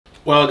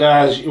Well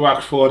guys, you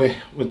asked for it,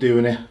 we're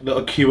doing it. A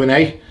little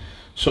Q&A,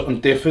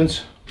 something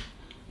different.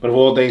 But of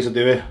all days to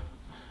do it,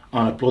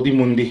 on a bloody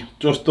Monday.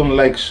 Just done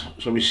legs,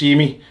 so we see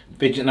me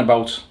fidgeting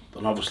about,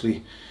 and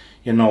obviously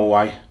you know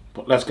why.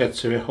 But let's get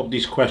to it. Hope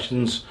these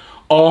questions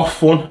are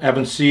fun. I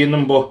haven't seen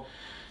them, but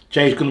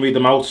Jay's going to read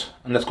them out,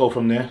 and let's go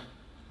from there.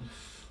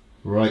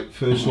 Right,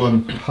 first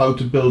one. How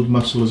to build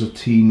muscle as a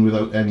teen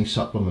without any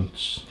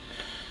supplements?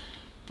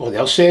 Well,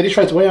 they're serious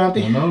right away, aren't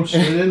they? I know,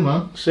 straight in,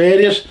 man.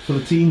 Serious. For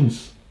the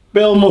teens.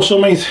 Build muscle,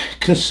 mate.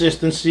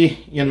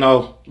 Consistency, you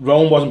know.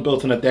 Rome wasn't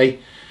built in a day.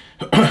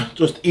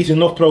 Just eat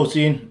enough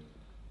protein,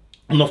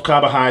 enough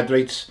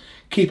carbohydrates,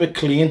 keep it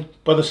clean,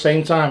 but at the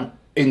same time,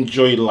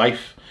 enjoy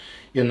life.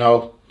 You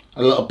know,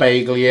 a little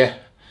bagel here,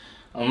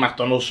 and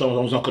McDonald's,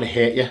 someone's not going to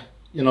hurt you.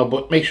 You know,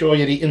 but make sure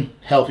you're eating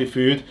healthy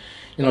food.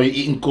 You know, you're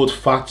eating good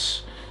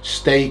fats,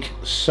 steak,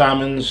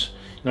 salmons,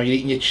 you know, you're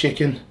eating your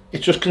chicken.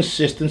 It's just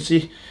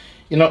consistency.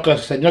 You're not going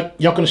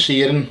to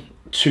see it in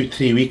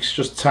 2-3 weeks,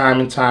 just time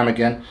and time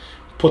again.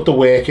 Put the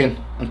work in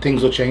and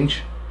things will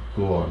change.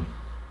 Go on.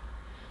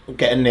 We're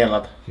getting there,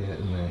 lad.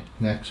 Getting there.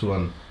 Next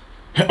one.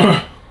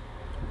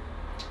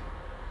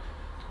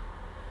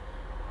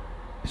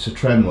 It's a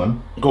trend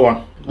one. Go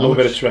on. Love a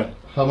bit of trend.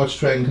 How much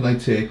trend can I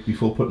take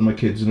before putting my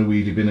kids in a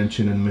wheelie bin and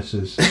chinning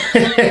misses?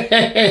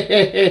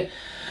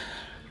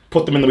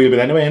 Put them in the wheel bin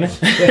anyway, innit?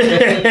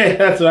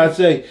 That's what I'd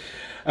say.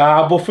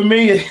 But for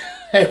me,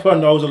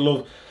 everyone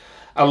knows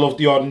I love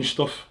the orange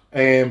stuff.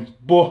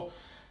 But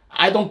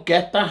I don't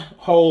get that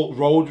whole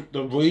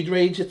roid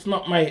rage. It's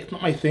not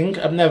my thing.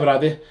 I've never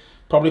had it.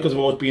 Probably because I've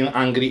always been an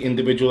angry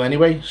individual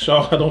anyway. So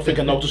I don't think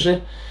I notice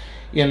it.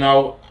 You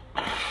know,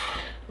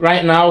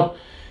 right now,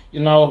 you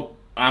know,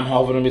 I'm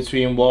hovering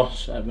between what,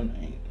 7,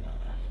 8, 9,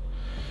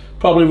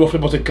 probably roughly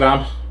about 1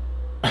 gram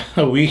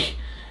a week.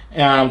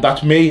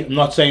 That's me. I'm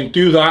not saying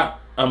do that.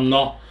 I'm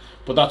not.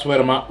 But that's where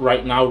I'm at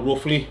right now,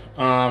 roughly.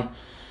 My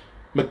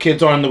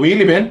kids are in the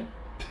wheelie bin.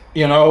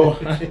 You know,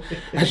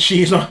 and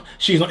she's not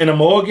in a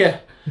morgue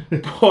yet.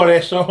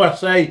 But so I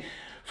say,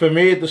 for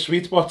me, the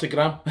sweet spot's 1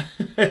 gram.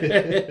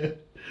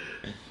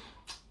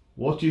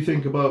 What do you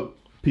think about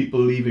people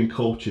leaving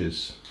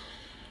coaches?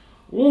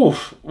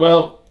 Oof.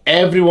 Well,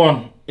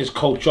 everyone is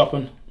coach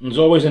shopping. There's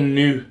always a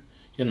new,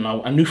 you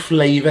know, a new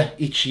flavour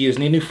each year.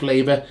 There's a new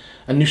flavour,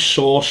 a new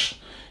sauce.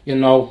 You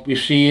know, we've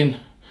seen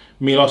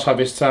Milos have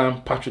his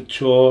time, Patrick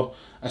Chor,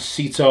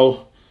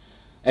 Acito.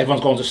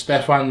 Everyone's going to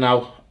Stefan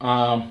now.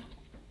 And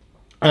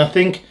I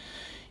think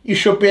you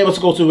should be able to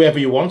go to whoever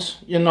you want.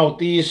 You know,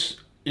 these,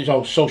 you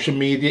know, social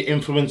media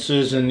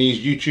influencers and these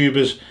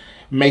YouTubers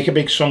make a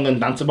big song and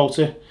dance about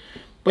it.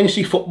 When you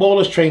see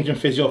footballers trained in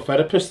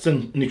physiotherapists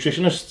and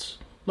nutritionists,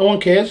 no one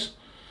cares.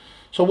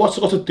 So what's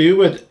it got to do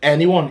with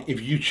anyone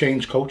if you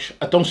change coach?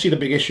 I don't see the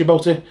big issue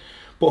about it.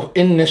 But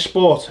in this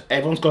sport,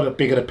 everyone's got a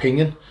bigger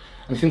opinion.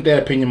 And I think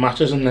their opinion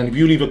matters. And then if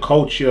you leave a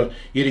coach, you're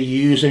a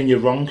user and you're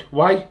wrong.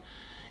 Why?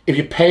 If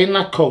you're paying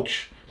that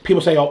coach,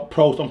 people say, oh,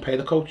 pros don't pay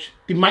the coach.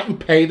 They mightn't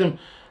pay them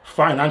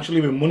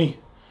financially with money.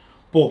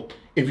 But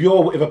if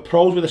a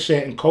pro's with a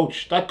certain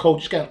coach, that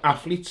coach is getting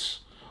athletes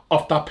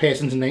off that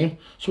person's name.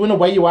 So in a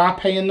way you are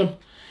paying them.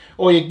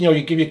 Or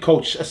you give your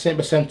coach a certain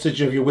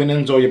percentage of your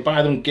winnings, or you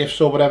buy them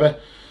gifts or whatever.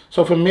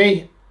 So for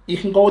me, you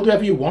can go with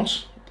whatever you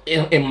want.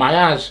 In my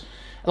eyes,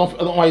 I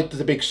don't know why there's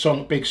a big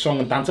song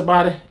and dance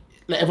about it.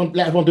 Let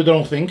everyone do their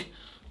own thing.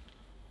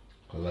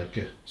 I like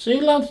it. See,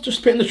 lad, just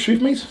spitting the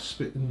truth, mate.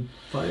 Spitting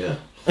fire.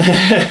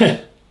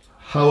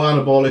 How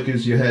anabolic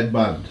is your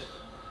headband?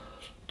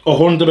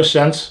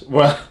 100%.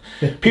 Well,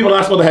 people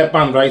ask about the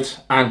headband, right?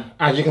 And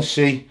as you can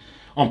see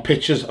on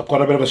pictures, I've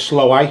got a bit of a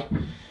slow eye.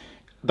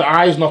 The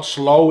eye's not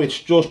slow, it's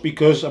just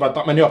because I've had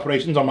that many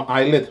operations on my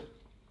eyelid.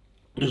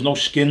 There's no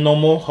skin no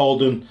more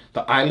holding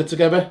the eyelid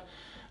together.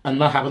 And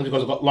that happens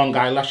because I've got long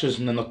eyelashes,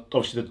 and then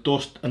obviously the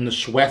dust and the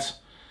sweat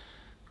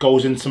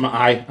goes into my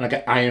eye and I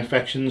get eye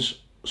infections.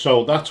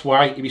 So that's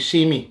why, if you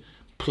see me,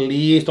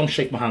 please don't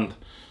shake my hand.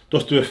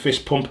 Just do a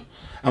fist pump.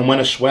 And when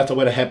I sweat, I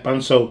wear a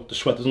headband so the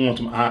sweat doesn't go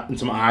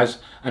into my eyes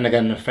and I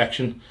get an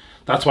infection.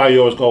 That's why you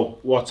always go,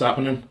 what's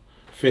happening?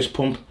 Fist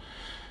pump.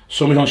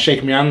 Somebody don't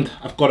shake my hand,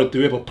 I've got to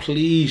do it, but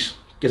please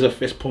give us a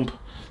fist pump.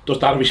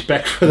 Just out of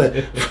respect for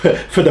the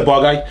for the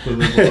bog eye. For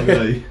the bog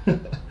eye.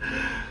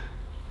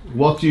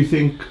 What do you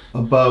think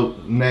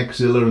about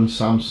Neckzilla and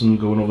Samson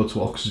going over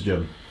to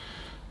Oxygen?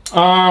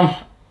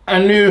 I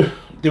knew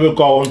they were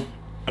going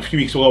a few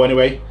weeks ago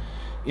anyway.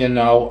 You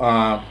know,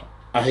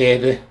 I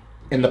heard it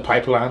in the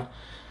pipeline.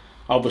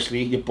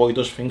 Obviously, your boy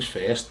does things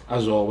first,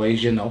 as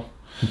always, you know.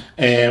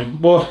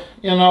 But,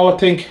 you know, I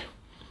think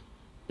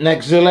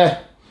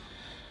Neckzilla,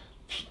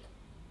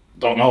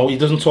 don't know, he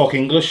doesn't talk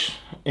English.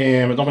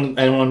 I don't think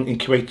anyone in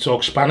Kuwait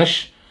talks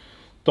Spanish.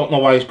 Don't know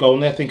why he's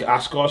going there. I think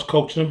Asgar's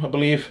coaching him, I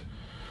believe.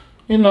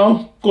 You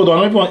know, good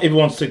on him if he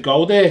wants to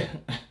go there.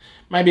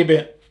 Maybe a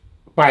bit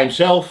by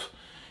himself,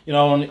 you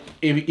know, and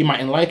he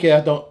mightn't like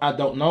it, I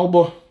don't know,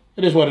 but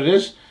it is what it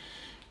is.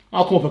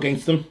 I'll come up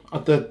against him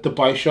at the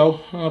Dubai show.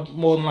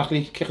 More than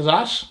likely kick his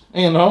ass,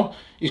 you know.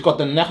 He's got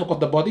the neck, I've got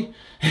the body.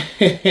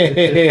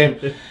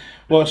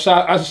 But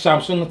as a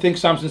Samson, I think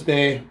Samson's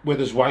there with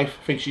his wife.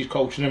 I think she's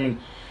coaching him, and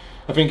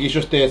I think he's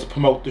just there to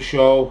promote the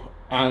show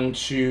and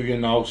to, you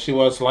know, see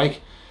what it's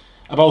like.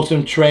 About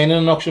him training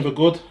and auction for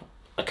good,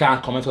 I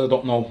can't comment. I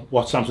don't know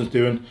what Samson's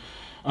doing.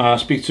 I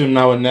speak to him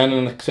now and then,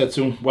 and I said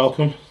to him,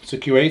 welcome to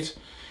Kuwait.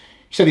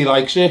 He said he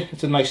likes it.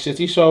 It's a nice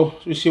city, so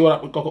we see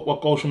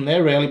what goes from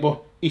there, really.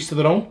 But each to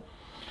their own.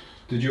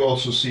 Did you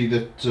also see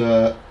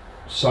that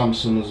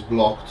Samson has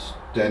blocked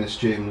Dennis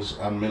James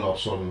and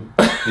Milos on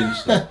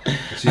Insta?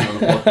 I seen on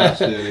the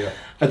podcast earlier.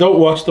 I don't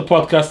watch the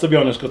podcast, to be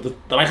honest, because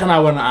they're like an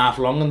hour and a half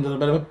long and they're a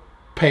bit of a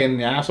pain in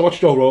the ass. I watch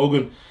Joe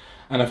Rogan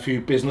and a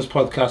few business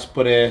podcasts,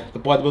 but the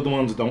bodybuilding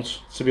ones I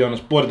don't, to be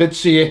honest. But I did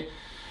see it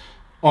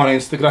on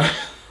Instagram.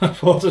 I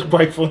thought it was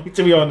quite funny,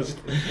 to be honest.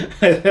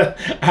 I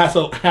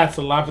had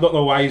to laugh. I don't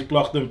know why he's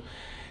blocked them.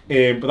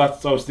 But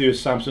that's all to do with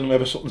Samson.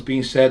 Whenever something's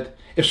being said,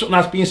 if something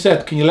has been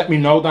said, can you let me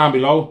know down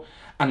below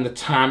and the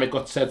time it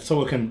got said,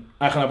 so I can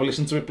have a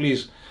listen to it,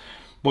 please.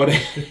 But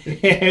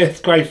it's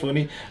quite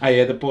funny. I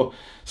heard it. But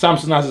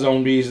Samson has his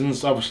own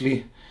reasons.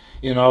 Obviously,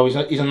 you know,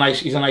 he's a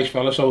nice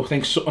fella. So I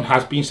think something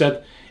has been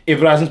said.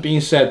 If it hasn't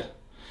been said,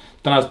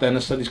 then as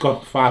Dennis said, he's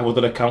got 5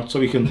 other accounts, so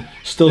he can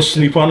still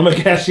snoop on him, I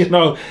guess, you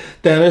know.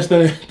 Dennis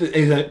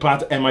is a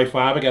part of MI5,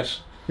 I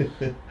guess.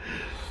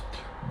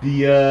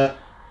 The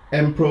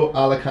Empro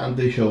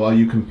Alicante show, are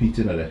you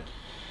competing at it?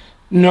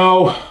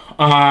 No,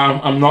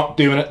 I'm not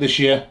doing it this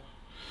year.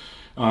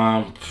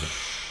 No,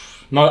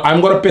 I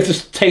haven't got a bitter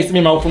taste in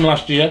my mouth from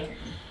last year.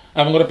 I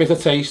haven't got a bitter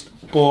taste,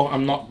 but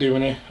I'm not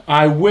doing it.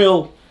 I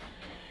will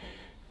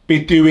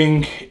be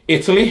doing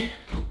Italy,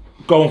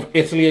 going for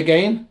Italy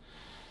again.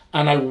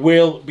 And I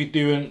will be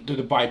doing the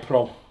Dubai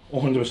Pro,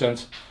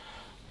 100%.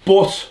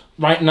 But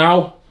right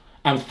now,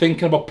 I'm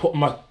thinking about putting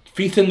my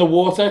feet in the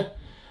water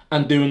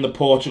and doing the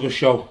Portugal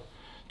show.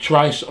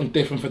 Try something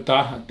different for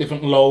that, a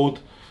different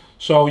load.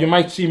 So you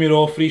might see me at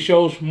all 3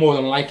 shows, more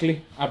than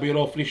likely. I'll be at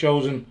all 3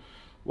 shows, and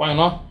why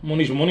not?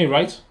 Money's money,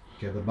 right?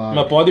 Get the bag. I'm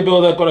a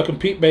bodybuilder, got to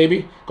compete,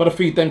 baby. Got to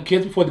feed them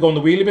kids before they go in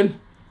the wheelie bin.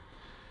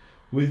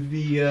 With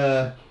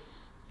the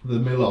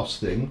Milos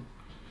thing,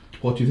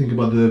 what do you think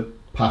about the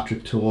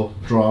Patrick Tour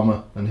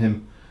drama and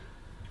him?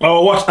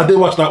 Oh, I did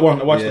watch that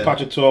one. I watched Yeah. the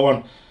Patrick Tour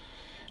one.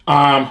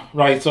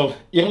 Right, so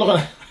you can look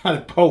at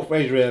it both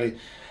ways, really.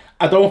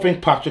 I don't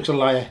think Patrick's a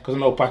liar, because I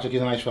know Patrick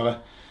is a nice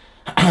fella.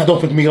 I don't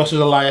think Milos is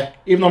a liar,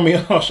 even though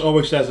Milos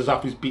always says his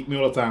athletes beat me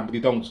all the time, but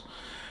he don't.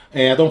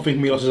 I don't think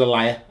Milos is a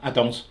liar. I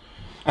don't.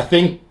 I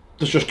think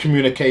there's just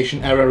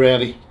communication error,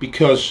 really,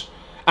 because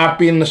I've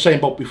been in the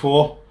same boat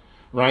before,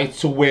 right?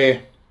 To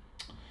where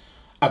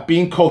I've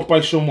been coached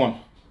by someone,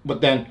 but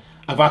then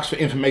I've asked for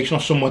information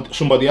on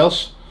somebody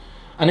else.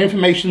 And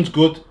information's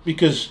good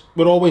because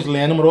we're always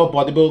learning, we're all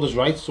bodybuilders,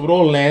 right? So we're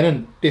all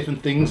learning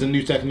different things and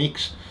new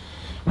techniques.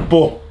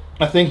 But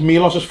I think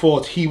Milos just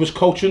thought he was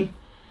coaching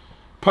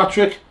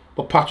Patrick,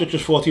 but Patrick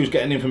just thought he was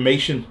getting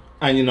information.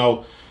 And, you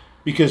know,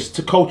 because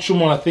to coach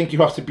someone, I think you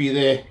have to be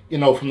there, you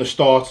know, from the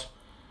start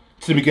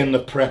to the beginning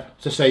of prep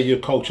to say you're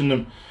coaching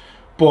them.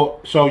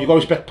 But so you got to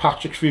respect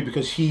Patrick's view,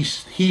 because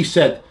he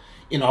said,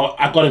 you know,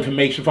 I got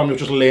information from you,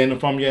 just learning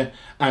from you,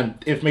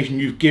 and information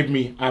you've given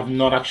me, I've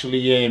not actually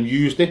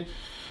used it.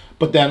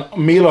 But then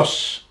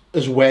Milos'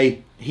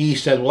 way, he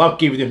said, well, I'll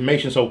give you the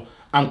information, so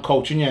I'm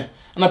coaching you.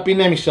 And I've been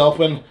there myself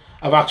when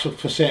I've asked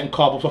for certain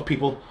carb-ups of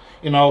people,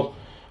 you know,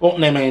 I won't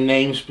name any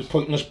names, it's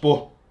pointless,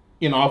 but,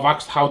 you know, I've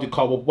asked how do you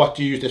carb up, what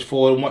do you use this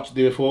for, and what to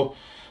do it for.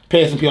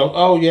 Person people,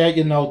 oh yeah,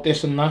 you know,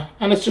 this and that.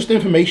 And it's just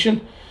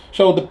information.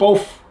 So they're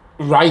both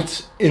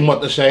right in what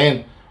they're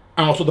saying,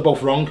 and also they're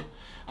both wrong.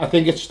 I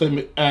think it's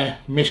the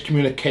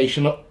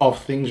miscommunication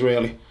of things,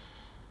 really.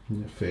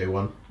 Yeah, fair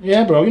one.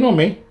 Yeah, bro, you know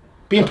me.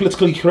 Being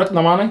politically correct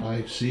now, aren't I?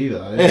 I see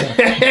that,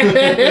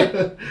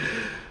 yeah.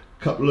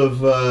 Couple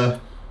of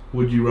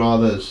would you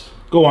rathers.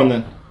 Go on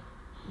then.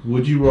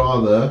 Would you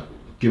rather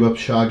give up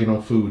shagging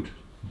or food?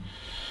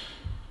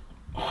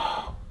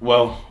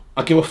 Well,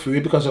 I give up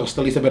food because I'll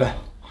still eat a bit of,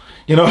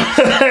 you know.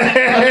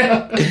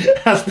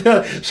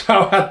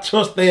 So I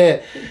just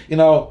there, you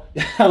know,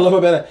 I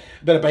love a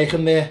bit of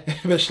bacon there, a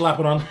bit of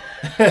slapping on.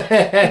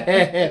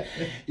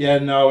 Yeah,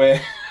 no.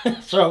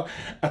 So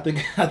I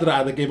think I'd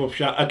rather give up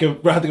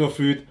rather give up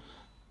food.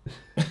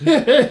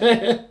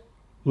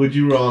 Would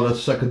you rather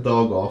suck a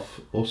dog off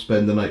or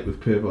spend the night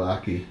with Purple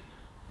Aki?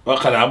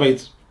 What can I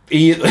wait?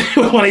 Either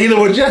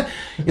would you?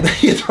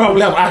 You'd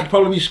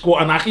probably be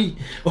squatting Aki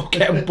or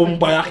getting bummed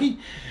by Aki.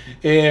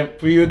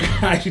 For you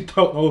guys who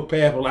don't know who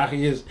Purple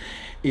Aki is,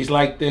 he's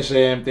like this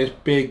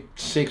big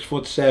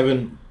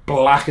 6'7",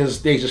 black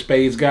as Ace of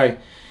Spades guy,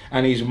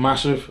 and he's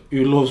massive.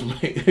 Who loves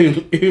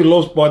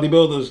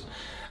bodybuilders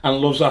and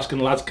loves asking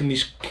lads, can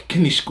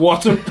he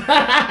squat him?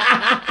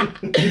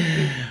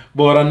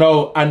 But I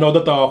know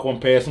the dark one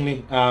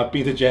personally. I've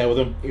been to jail with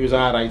him. He was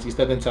alright. He's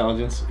dead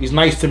intelligent. He's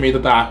nice to me, the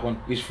dark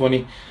one. He's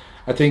funny.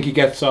 I think he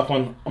gets off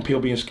on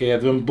people being scared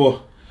of him,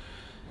 but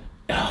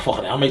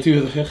fucking hell, mate,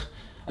 I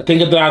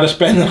think I'd rather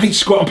spend the night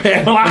squatting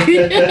Purple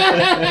Aki.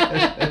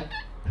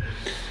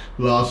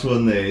 Last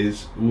one there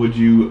is, would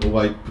you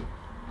wipe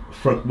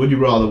front? Would you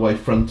rather weigh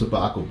front to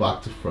back or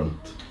back to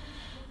front?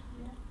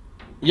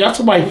 You have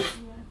to weigh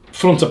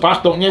front to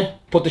back, don't you?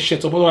 Put the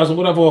shit up, otherwise I'm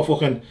gonna have all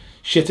fucking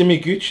shit in me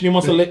gooch. And who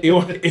wants to lick?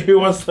 Who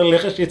wants to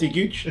lick a shitty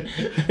gooch?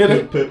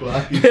 Purple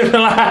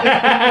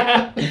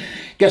eye.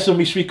 Get some of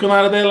me sweet corn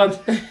out of there, lads.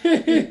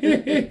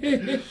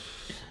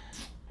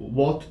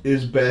 What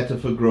is better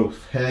for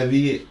growth,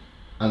 heavy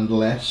and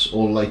less,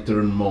 or lighter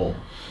and more?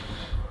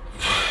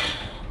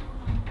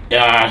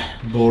 Yeah.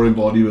 Boring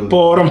bodybuilding.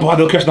 Boring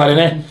bodybuilding question,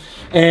 that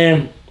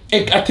innit?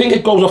 I think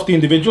it goes off the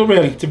individual,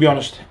 really. To be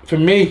honest, for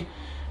me,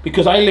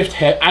 because I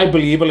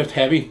believe I lift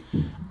heavy,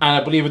 and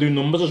I believe I do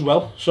numbers as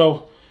well.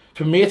 So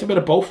for me, it's a bit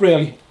of both,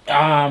 really.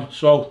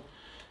 So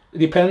it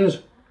depends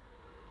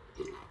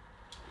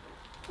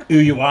who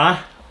you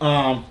are.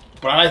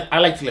 But I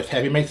like to lift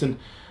heavy, mate, and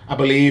I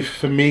believe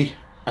for me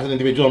as an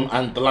individual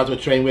and the lads we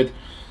train with,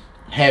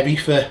 heavy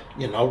for,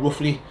 you know,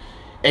 roughly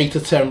 8 to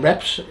 10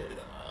 reps.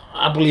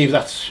 I believe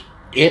that's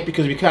it,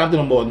 because if you can't do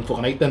no more than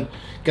fucking 8, then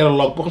get a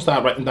logbook and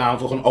start writing down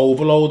fucking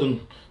overload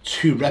and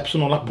 2 reps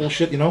and all that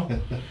bullshit, you know.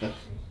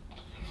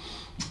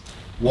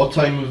 What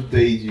time of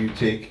day do you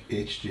take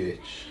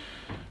HGH?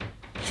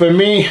 For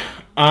me,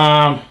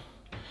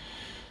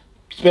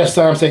 best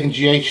time taking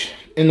GH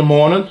in the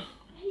morning,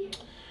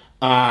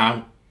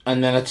 and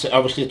then it's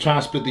obviously trying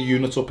to split the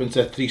units up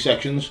into 3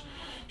 sections.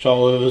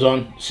 So it was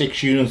on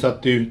 6 units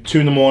that do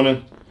 2 in the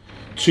morning,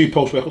 2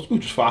 post workouts. We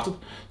just farted.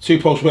 2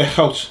 post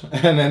workouts,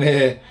 and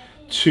then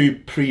 2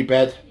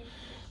 pre-bed.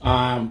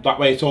 That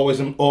way it's always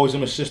in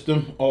my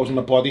system, always in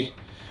my body.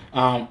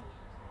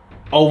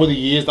 Over the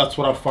years, that's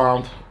what I've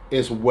found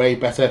is way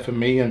better for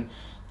me, and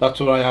that's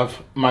what I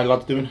have my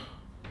lads doing.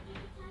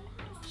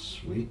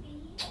 Sweet.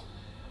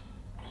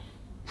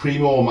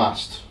 Primo or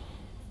mast?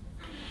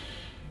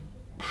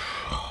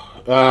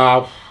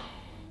 I'd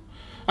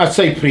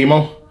say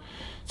primo.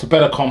 It's a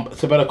better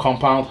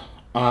compound.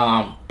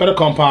 Better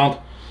compound,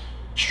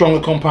 stronger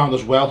compound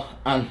as well,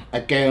 and I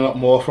gain a lot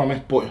more from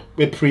it. But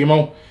with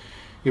primo,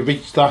 you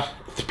reach that.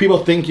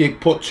 People think you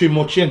put too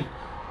much in,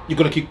 you're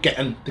gonna keep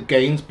getting the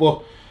gains.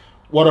 But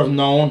what I've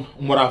known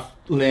and what I've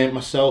learned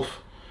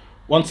myself,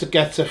 once it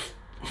gets to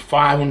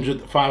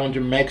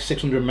 500 meg,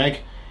 600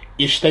 meg,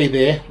 you stay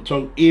there.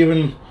 So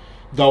even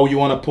though you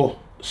want to put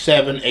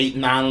 700,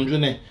 800, 900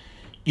 in it,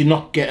 you're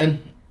not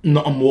getting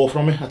nothing more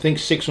from it. I think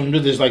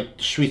 600 is like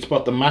the sweet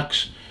spot, the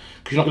max,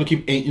 because you're not gonna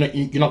keep,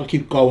 you're not gonna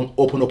keep going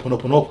up and up and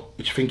up and up,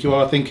 which you think you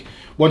are. I think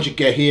once you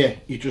get here,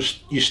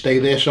 you stay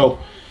there. So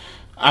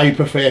I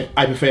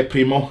prefer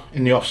primo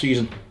in the off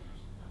season.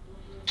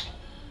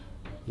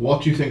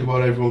 What do you think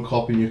about everyone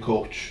copying your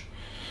coach?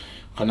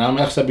 And now,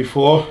 like I said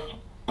before,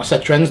 I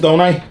set trends,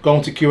 don't I?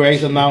 Going to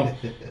Kuwait and now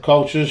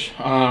coaches.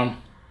 You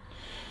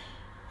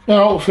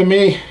know, for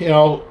me, you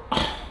know,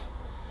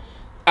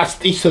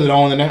 that's each to their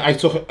own.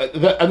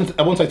 And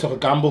once I took a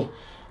gamble,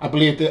 I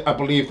believed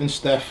in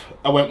Steph.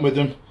 I went with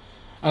him,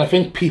 and I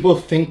think people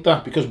think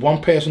that because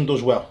one person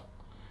does well,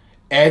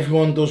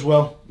 everyone does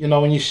well. You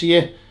know, when you see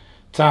it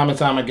time and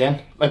time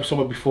again, like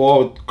someone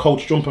before, with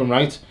coach jumping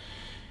right.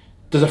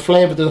 There's a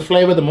flavour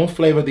of the month,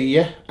 flavour of the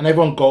year, and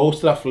everyone goes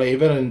to that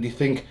flavour and they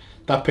think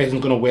that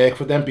person's going to work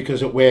for them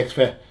because it worked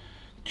for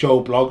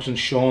Joe Bloggs and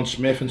Sean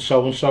Smith and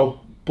so.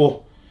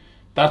 But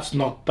that's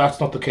not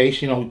the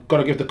case. You know, you've got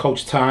to give the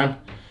coach time.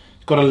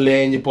 He's got to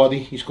learn your body.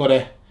 He's got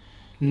to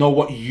know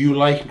what you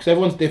like, because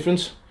everyone's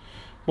different.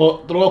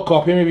 But they're all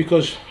copying me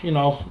because, you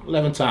know,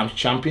 11 times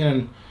champion,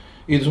 and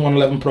he doesn't want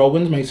 11 pro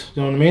wins, mate.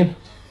 You know what I mean?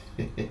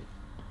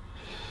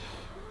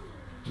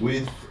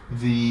 With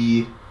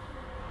the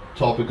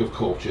topic of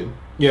coaching,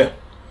 yeah,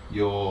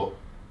 your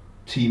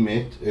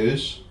teammate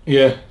is,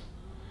 yeah,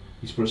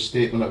 he's put a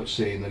statement out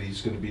saying that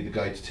he's going to be the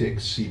guy to take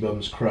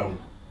Sebum's crown.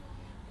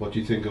 What do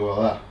you think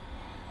about that?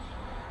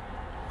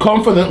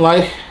 Confident,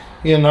 like,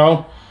 you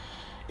know,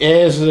 he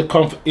is a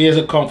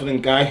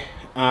confident guy.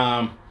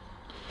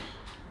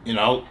 You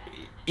know,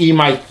 he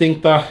might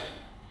think that,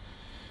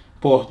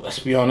 but let's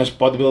be honest,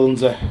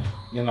 bodybuilding's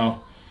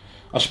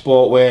a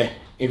sport where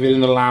if you're in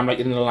the limelight,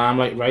 you're in the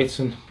limelight, right?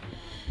 And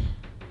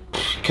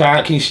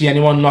can you see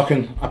anyone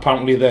knocking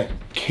apparently the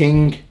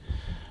king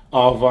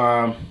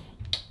of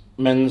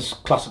men's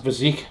classic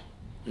physique?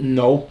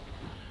 No.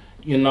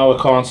 You know,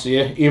 I can't see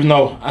it. Even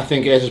though I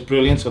think Ayers is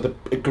brilliant, got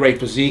a great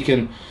physique,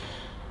 and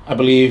I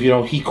believe, you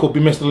know, he could be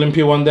Mr.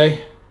 Olympia one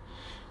day.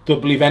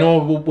 Don't believe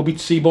anyone will beat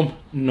Sebum.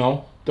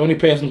 No. The only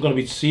person who's going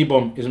to beat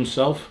Sebum is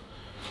himself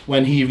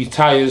when he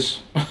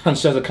retires and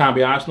says I can't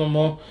be arsed no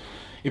more.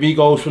 If he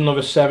goes for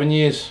another 7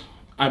 years,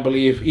 I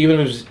believe, even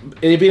if his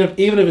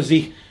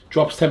physique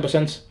drops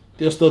 10%,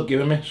 they'll still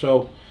give him it.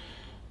 So,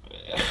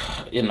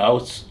 you know,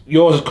 it's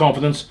yours is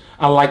confidence.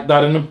 I like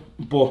that in him.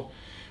 But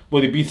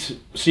will he beat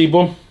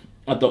Sebum?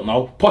 I don't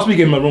know. Possibly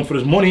give him a run for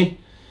his money.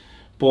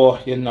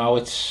 But, you know,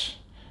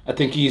 I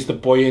think he's the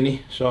boy in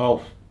he.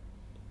 So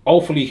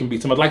hopefully he can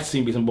beat him. I'd like to see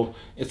him beat him, but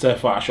it's a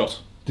far shot.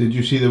 Did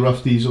you see the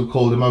Ruff Diesel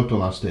called him out on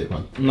that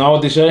statement? No,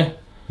 what did he say?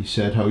 He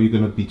said, how are you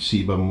going to beat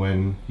Sebum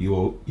when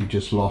you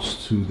just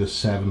lost to the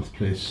 7th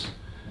place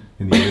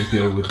in the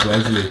Olympia with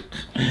Wesley?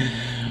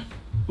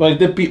 Well, he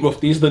did beat Ruff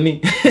these, didn't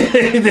he?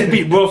 He did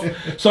beat Ruff.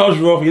 So was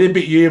Ruff. He did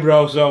beat you,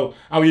 bro. So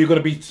how are you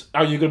gonna beat?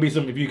 How are you gonna beat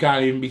him if you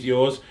can't even beat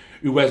yours?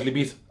 Who Wesley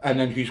beat, and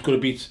then who's gonna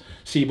beat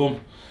Seabum?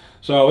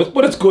 So,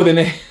 but it's good,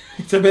 innit?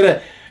 It's a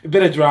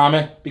bit of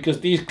drama because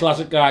these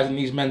classic guys and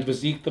these men's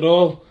physique, they're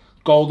all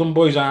golden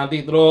boys, aren't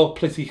they? They're all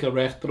politically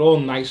correct. They're all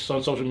nice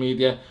on social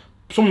media.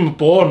 Some of them are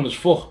boring as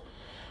fuck,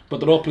 but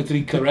they're all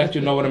politically correct.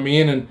 You know what I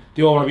mean? And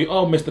they all want to be,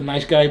 oh, Mr.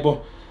 Nice Guy.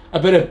 But a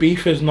bit of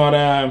beef is not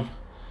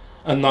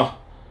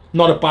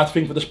not a bad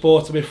thing for the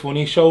sport. It's a bit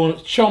funny. It's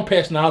showing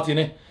personality,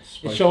 innit?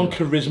 It's showing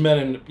charisma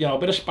and, you know, a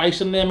bit of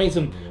spice in there, mate,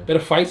 and a bit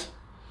of fight.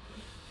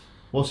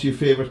 What's your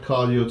favourite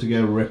cardio to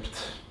get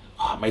ripped?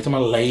 Oh, mate, I'm a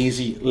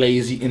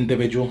lazy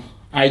individual.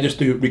 I just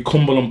do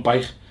Cumberland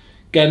bike.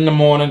 Get in the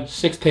morning,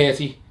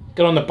 6:30,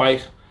 get on the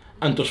bike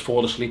and just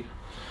fall asleep.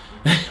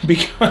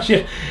 Because,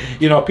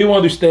 you know, people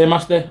want to do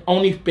Stairmaster.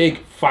 Only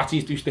big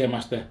fatties do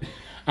Stairmaster.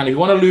 And if you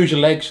want to lose your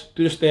legs,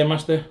 do the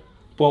Stairmaster.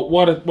 But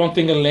one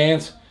thing I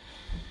learned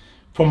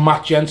from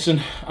Matt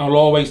Jensen, I'll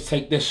always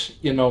take this,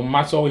 you know,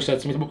 Matt's always said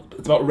to me,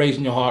 it's about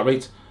raising your heart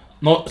rate.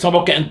 It's not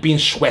about being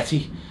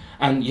sweaty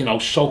and, you know,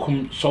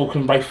 soaking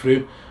right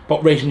through,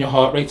 but raising your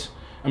heart rate.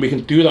 And we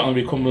can do that on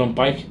a Cumberland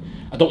bike.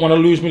 I don't want to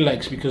lose my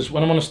legs because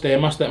when I'm on a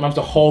Stairmaster, I have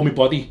to hold my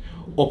body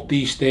up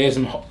these stairs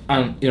and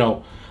you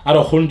know, at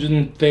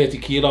 130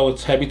 kilo,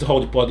 it's heavy to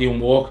hold your body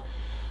and walk.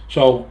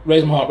 So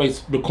raising my heart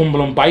rate, the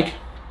Cumberland bike,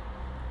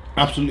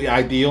 absolutely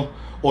ideal.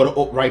 Or an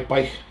upright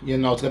bike, you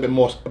know, to get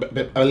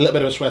a little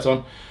bit of a sweat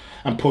on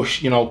and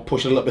push a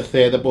little bit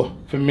further. But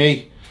for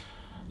me,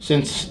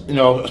 since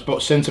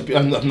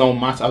I've known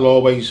Matt, I'll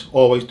always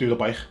do the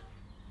bike.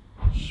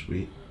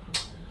 Sweet.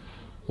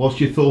 What's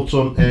your thoughts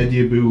on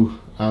Eddie Abbew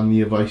and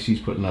the advice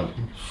he's putting out?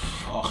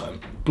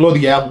 Fucking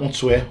bloody hell, I won't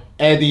swear.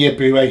 Eddie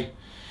Abbew,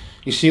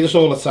 you see this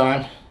all the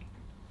time.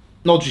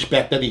 No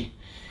disrespect, Eddie.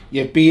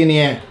 You've been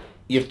here,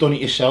 you've done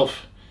it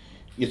yourself.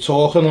 You're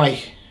talking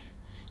like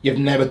you've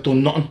never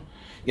done nothing.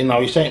 You know,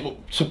 you're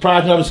saying,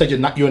 surprised you haven't said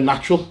you're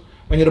natural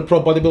when you're a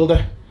pro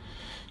bodybuilder.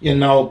 You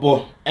know,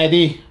 but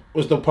Eddie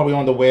was probably one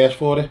of the worst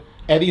for it.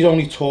 Eddie's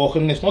only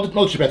talking this, no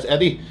disrespect to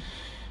Eddie.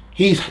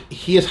 He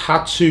has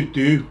had to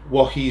do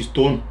what he's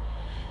done,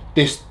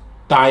 this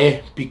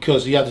diet,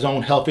 because he had his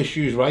own health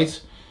issues,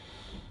 right?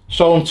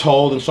 So I'm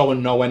told and so I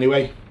know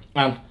anyway.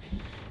 And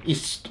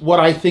what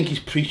I think he's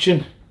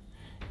preaching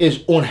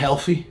is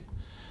unhealthy.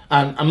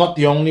 And I'm not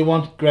the only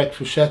one. Greg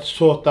Fouchette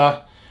thought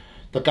that.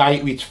 The guy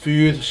who eats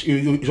food,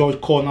 who's always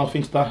calling out,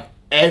 thinks that.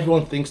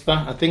 Everyone thinks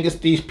that. I think it's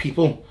these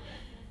people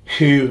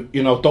who,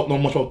 you know, don't know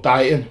much about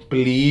dieting,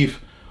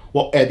 believe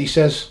what Eddie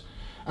says,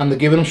 and they're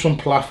giving him some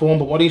platform,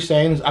 but what he's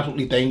saying is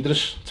absolutely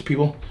dangerous to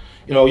people.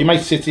 You know, you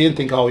might sit here and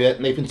think, oh yeah,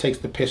 Nathan takes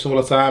the piss all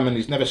the time and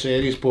he's never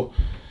serious, but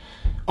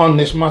on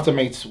this matter,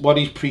 mate, what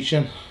he's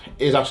preaching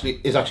is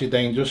actually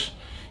dangerous.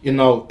 You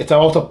know, it's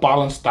about a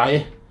balanced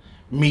diet.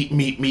 Meat.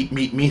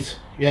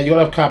 Yeah, you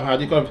gotta have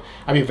carbohydrates, you gotta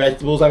have your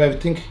vegetables, have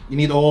everything. You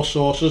need all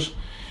sources,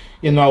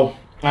 you know.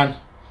 And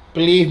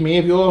believe me,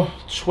 if you're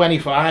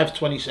 25,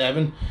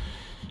 27,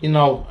 you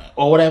know,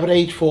 or whatever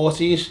age,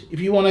 40s, if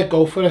you want to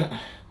go for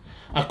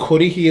a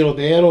curry here or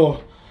there, or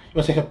you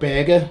want to take a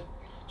burger,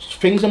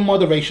 things in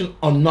moderation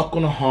are not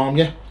going to harm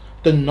you.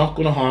 They're not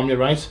going to harm you,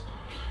 right?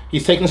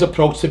 He's taking this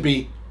approach to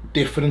be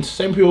different.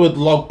 Same people with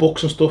log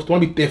books and stuff, they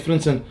want to be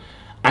different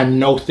and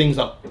know things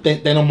that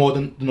they know more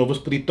than others,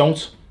 but they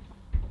don't.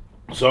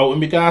 So in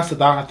regards to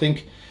that, I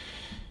think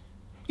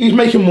he's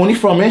making money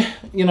from it.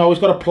 You know,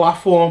 he's got a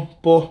platform,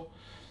 but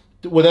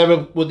would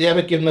they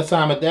ever give him the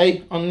time of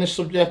day on this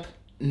subject?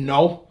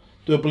 No.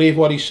 Do I believe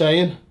what he's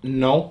saying?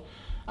 No.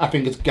 I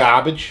think it's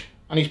garbage.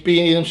 And he's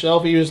being it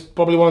himself. He was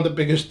probably one of the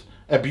biggest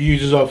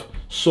abusers of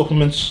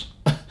supplements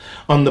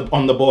on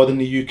the board in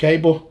the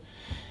UK. But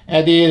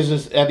Eddie's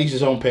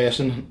his own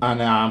person,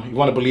 and if you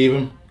want to believe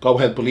him, go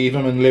ahead, believe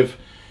him, and live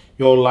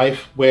your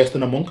life worse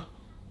than a monk.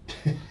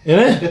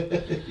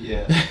 Innit?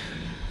 Yeah.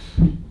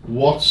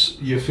 What's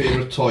your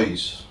favourite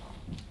toys?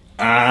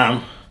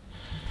 I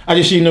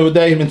just seen the other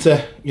day, I'm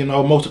into, you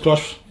know,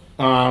 motocross.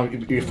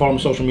 You follow my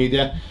social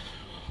media.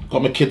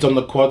 Got my kids on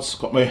the quads.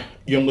 Got my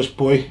youngest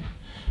boy,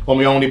 or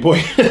my only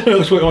boy,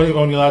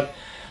 only lad,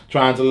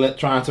 trying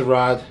to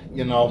ride.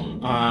 You know,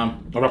 I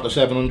wrapped the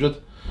 700.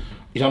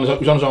 He's on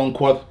his own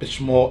quad, a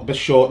bit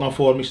short now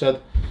for him, he said.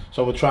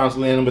 So we're trying to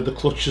learn him with the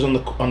clutches on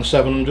the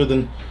 700,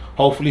 and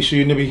hopefully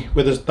soon he'll be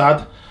with his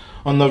dad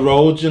on the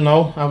roads, you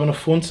know, having a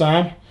fun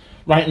time.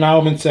 Right now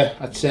I'm into,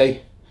 I'd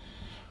say,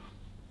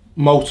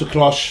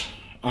 motocross,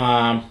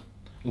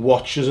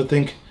 watches, I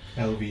think.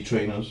 LV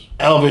trainers.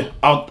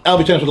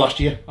 LV trainers was last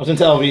year. I was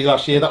into LV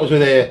last year. That was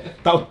with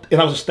that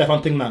was a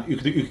Stefan thing, that you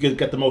could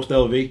get the most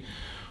LV.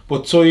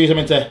 But toys, I'm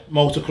into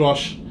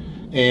motocross,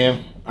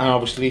 and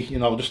obviously, you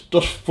know,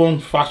 just fun,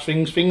 fast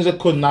things I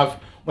couldn't have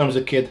when I was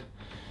a kid.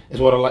 Is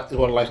what I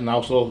like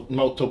now. So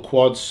moto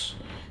quads,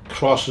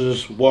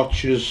 crosses,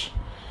 watches.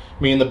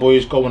 Me and the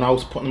boys going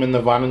out, putting them in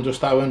the van and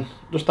just having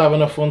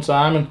a fun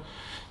time. And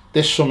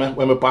this summer,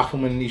 when we're back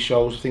from winning these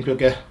shows, I think we'll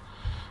get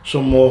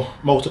some more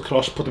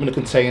motocross, put them in a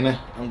container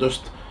and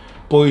just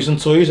Boys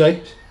and toys, eh?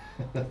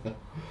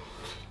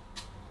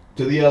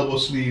 Do the elbow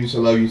sleeves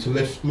allow you to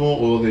lift more,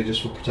 or are they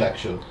just for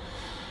protection?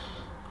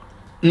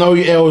 No,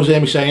 you always hear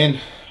me saying,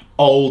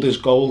 old is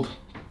gold.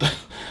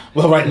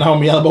 Well, right now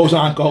my elbows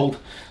aren't gold,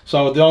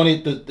 so I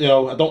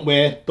don't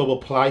wear double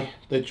ply.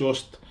 They're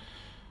just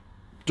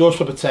for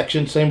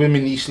protection. Same with my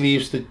knee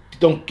sleeves. They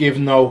don't give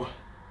no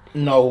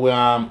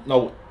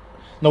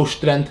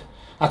strength.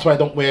 That's why I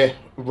don't wear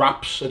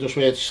wraps. I just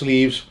wear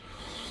sleeves.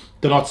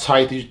 They're not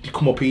tight. They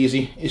come up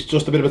easy. It's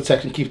just a bit of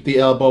protection. Keep the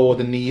elbow or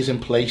the knees in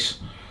place.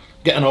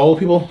 Getting old,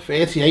 people.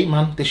 38,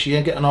 man. This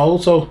year, getting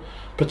old. So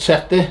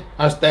protect it,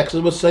 as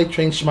Dexter would say.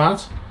 Train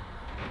smart.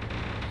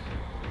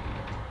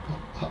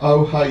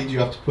 How high do you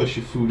have to push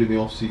your food in the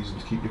off season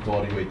to keep your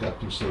body weight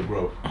up and still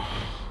grow?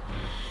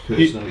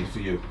 Personally,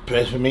 for you.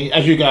 For me,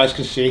 as you guys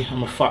can see,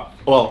 I'm a fat.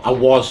 Well, I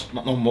was,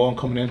 not no more. I'm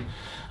coming in.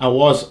 I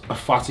was a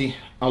fatty.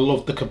 I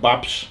loved the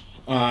kebabs,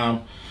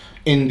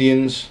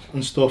 Indians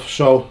and stuff.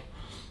 So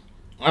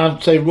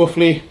I'd say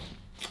roughly,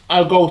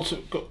 I'll go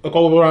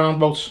around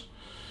about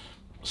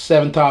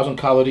 7,000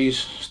 calories.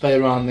 Stay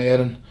around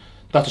there, and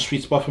that's a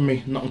sweet spot for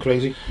me. Nothing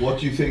crazy. What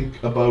do you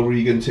think about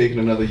Regan taking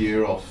another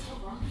year off?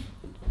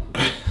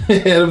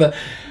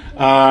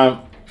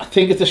 I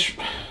think it's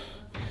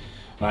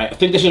right. I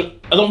think this is.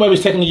 I don't know whether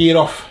he's taking a year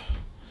off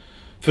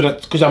for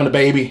that because having a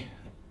baby.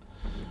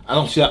 I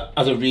don't see that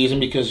as a reason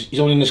because he's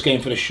only in this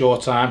game for a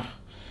short time.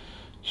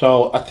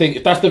 So I think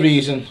if that's the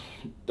reason,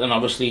 then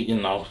obviously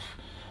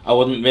I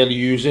wouldn't really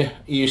use it.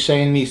 He's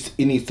saying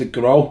he needs to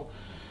grow,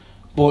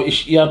 but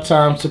he had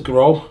time to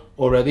grow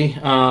already.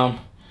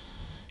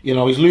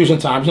 He's losing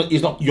time.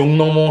 He's not young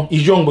no more.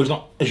 He's young, but he's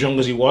not as young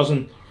as he was.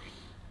 And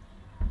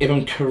if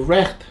I'm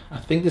correct, I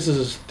think this is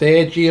his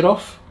third year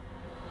off.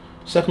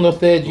 Second or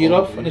third year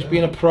off, and he's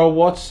been a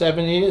pro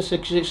 7 years,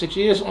 6 years,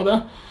 something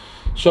like that.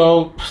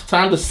 So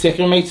time to stick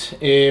him, mate.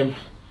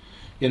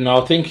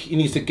 I think he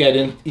needs to get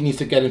in. He needs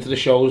to get into the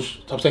shows.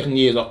 Stop taking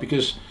years off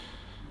because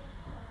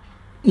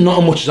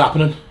not much is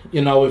happening.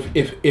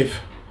 If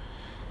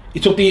he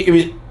took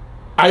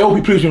I hope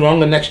he proves me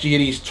wrong. And next year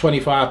he's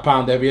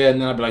 £25 heavier,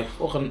 and then I'd be like,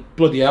 fucking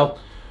bloody hell,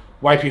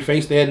 wipe your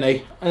face there,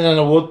 Nate. And then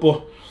I would,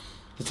 but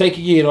to take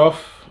a year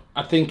off.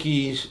 I think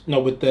he's,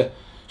 with the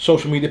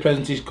social media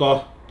presence he's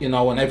got, and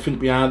everything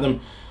behind him,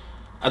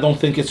 I don't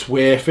think it's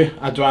worth it.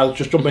 I'd rather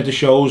just jump into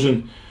shows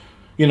and,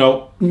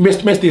 miss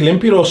the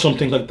Olympia or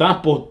something like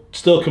that, but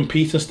still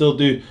compete and still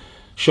do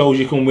shows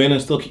you can win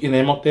and still keep your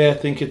name up there. I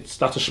think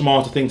that's a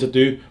smarter thing to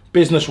do,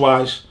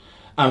 business-wise,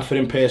 and for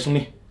him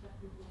personally.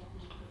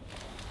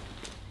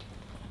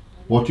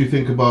 What do you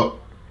think about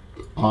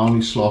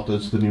Arnie Slot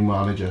as the new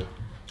manager?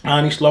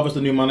 Arnie Slot as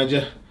the new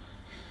manager.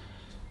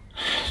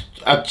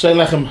 I'd say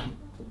let him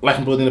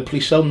blood in the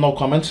police cell, no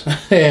comment.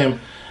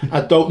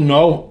 I don't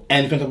know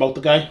anything about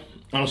the guy,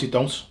 honestly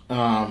don't.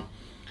 I'm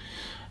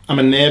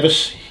a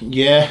nervous,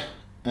 yeah.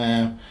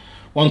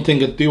 One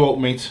thing I do hope,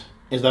 mate,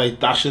 is that he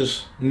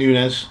dashes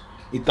Nunes,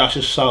 he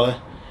dashes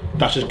Salah,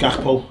 dashes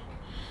Gakpo.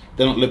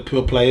 They're not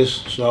Liverpool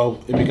players, so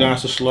in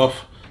regards to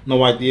Sloth,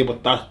 no idea,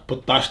 but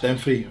dash them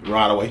three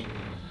right away.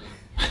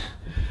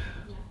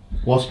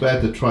 What's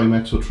better,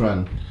 Trimex or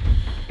Tren?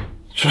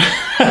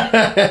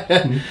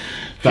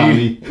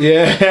 Danny.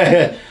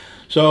 Yeah.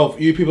 So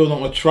you people don't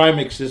know what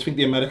Trimix is. I think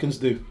the Americans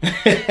do.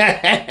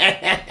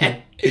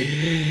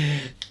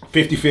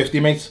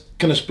 50-50, mate.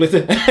 Can I split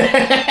it?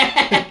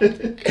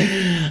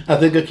 I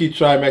think I keep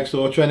Trimix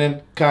or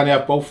Tren. Can't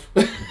have both.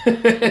 I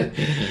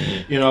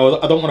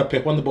don't want to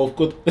pick one. They're both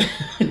good.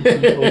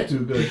 Both too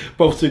good.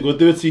 Both too good.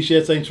 Do a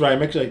t-shirt saying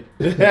Trimix,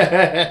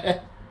 eh?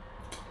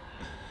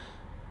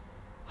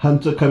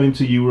 Hunter coming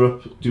to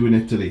Europe, doing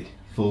Italy.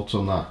 Thoughts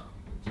on that?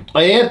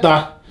 I heard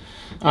that.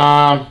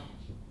 I'm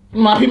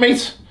happy,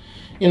 mate.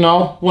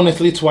 Won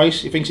Italy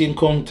twice. He thinks he can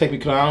come take the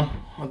crown.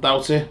 I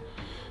doubt it.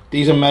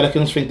 These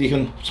Americans think they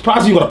can.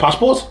 Surprised you've got a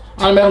passport.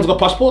 And Americans got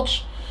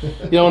passports.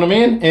 You know what I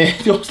mean?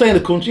 They all stay in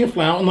the country and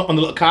fly out on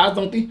the little cars,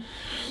 don't they?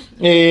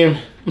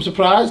 I'm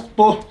surprised,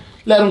 but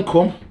let him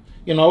come.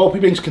 I hope he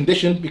brings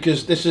condition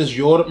because this is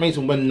Europe, mate,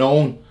 and we're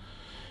known.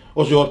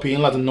 Us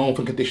European lads are known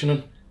for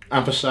conditioning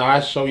and for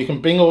size. So you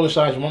can bring all the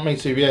size you want, mate.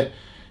 So if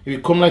you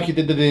come like you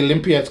did to the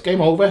Olympia, it's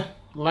game over.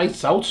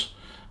 Lights out.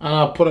 And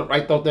I'll put it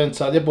right out there and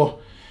tell you, but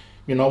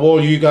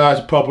all you guys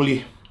are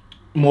probably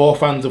more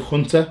fans of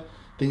Hunter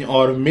than you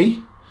are of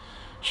me.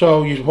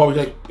 So you're probably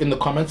like in the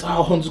comments,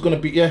 oh, Hunter's going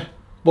to beat you.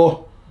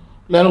 But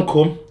let him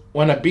come.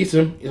 When I beat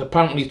him, he's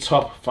apparently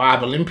top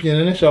 5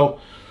 Olympian in it. So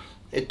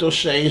it does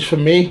say it's for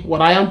me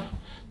what I am,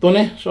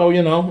 doesn't it? So,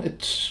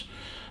 it's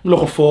I'm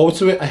looking forward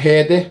to it. I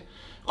heard it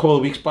a couple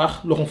of weeks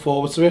back, looking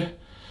forward to it.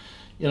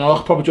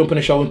 I'll probably jump in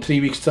a show in 3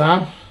 weeks'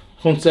 time.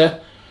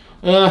 Hunter.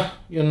 But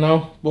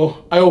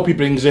I hope he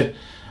brings it,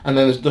 and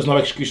then there's no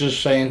excuses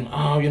saying,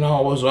 oh,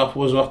 I was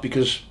off,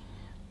 because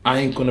I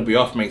ain't going to be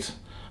off, mate.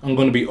 I'm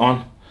going to be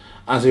on,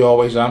 as I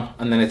always am,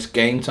 and then it's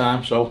game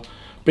time, so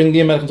bring the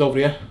Americans over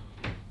here.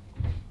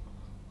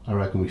 I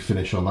reckon we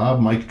finish on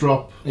that, mic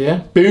drop.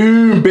 Yeah,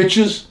 boom,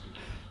 bitches.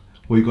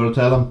 What you got to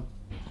tell them?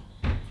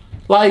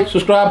 Like,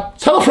 subscribe,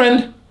 tell a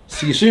friend,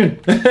 See you soon.